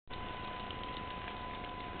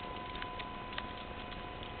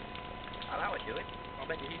do it. I'll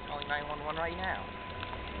bet you he's calling 911 right now.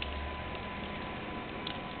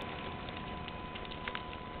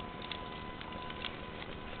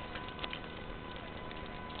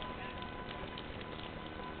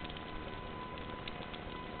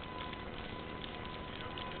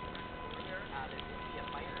 There seems to be a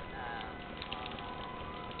fire.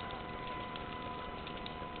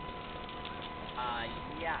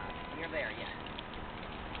 Yeah, near there, yeah.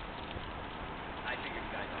 I figured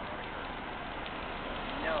you guys are already heard.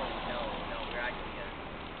 No, we're actually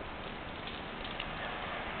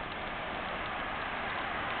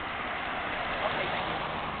Okay, thank you.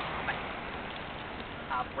 Bye.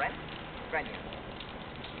 Brent? Brent here.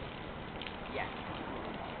 Yes.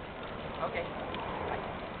 Okay. Bye.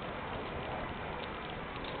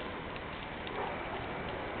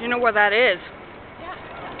 You know where that is? Yeah.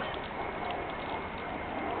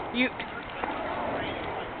 You...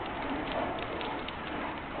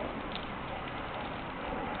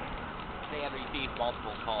 They have received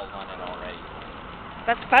multiple calls on it already.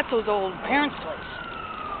 That's Fatso's old parents' place.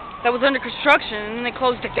 That was under construction and then they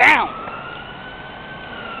closed it down.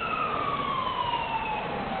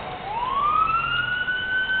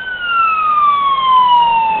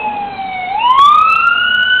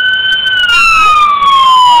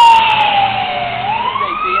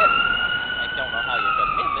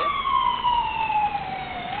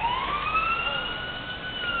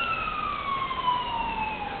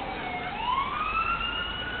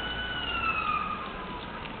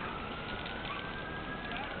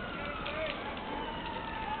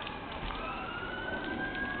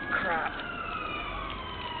 Crap.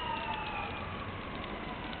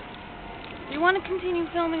 Do you want to continue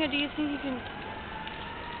filming, or do you think you can... I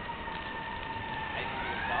think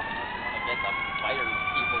you stop unless you want to get the fire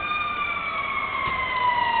people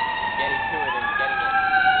getting to it and getting it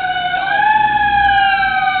done.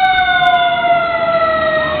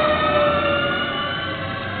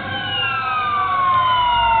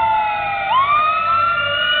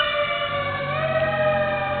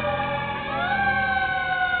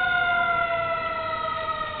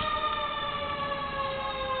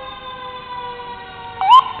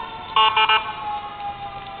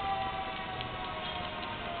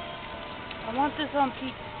 I want this on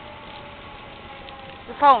peak.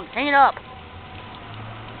 Your phone, hang it up.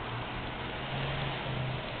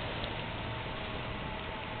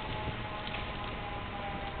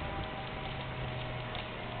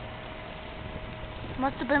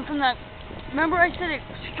 Must have been from that... Remember I said it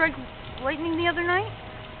struck lightning the other night?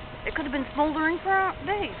 It could have been smoldering for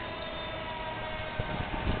days.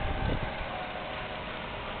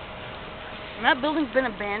 And that building's been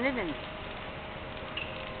abandoned and...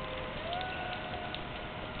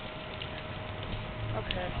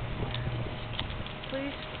 Okay.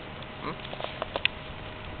 Please? Hmm?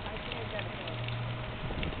 I think I gotta go.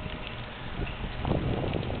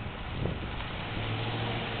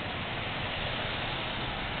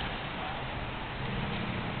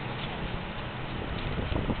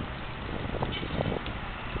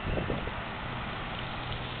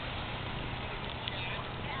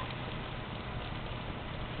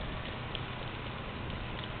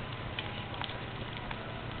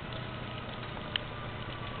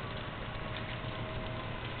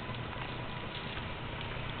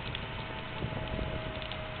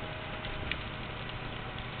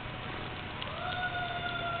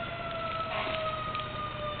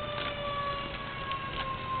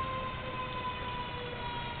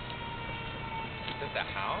 Is it the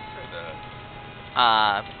house or the...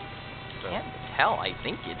 Can't tell. I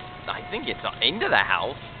think it's into the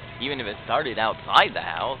house, even if it started outside the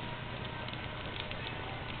house.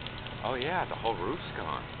 Oh yeah, the whole roof's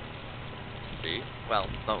gone. See? Well,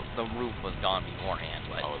 the roof was gone beforehand,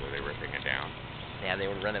 but... Oh, they were ripping it down. Yeah, they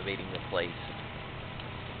were renovating the place.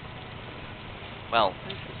 Well,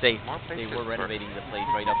 they were renovating the place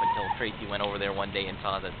right up until Tracy went over there one day and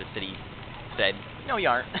saw that the city said, "No, you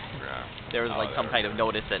aren't." Yeah. There was like some kind of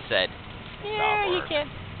notice that said, "Yeah, you can't."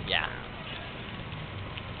 Yeah.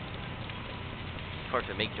 Of course,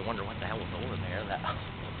 it makes you wonder what the hell was over there.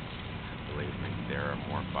 Believe me, there are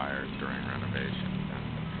more fires during renovations,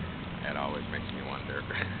 and it always makes me wonder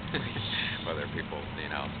whether people,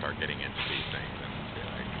 start getting into these things and be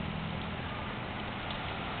like.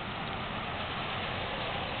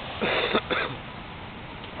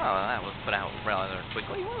 Well, that was put out rather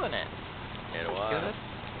quickly, wasn't it? It was. Good.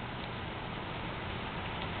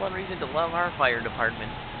 One reason to love our fire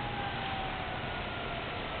department.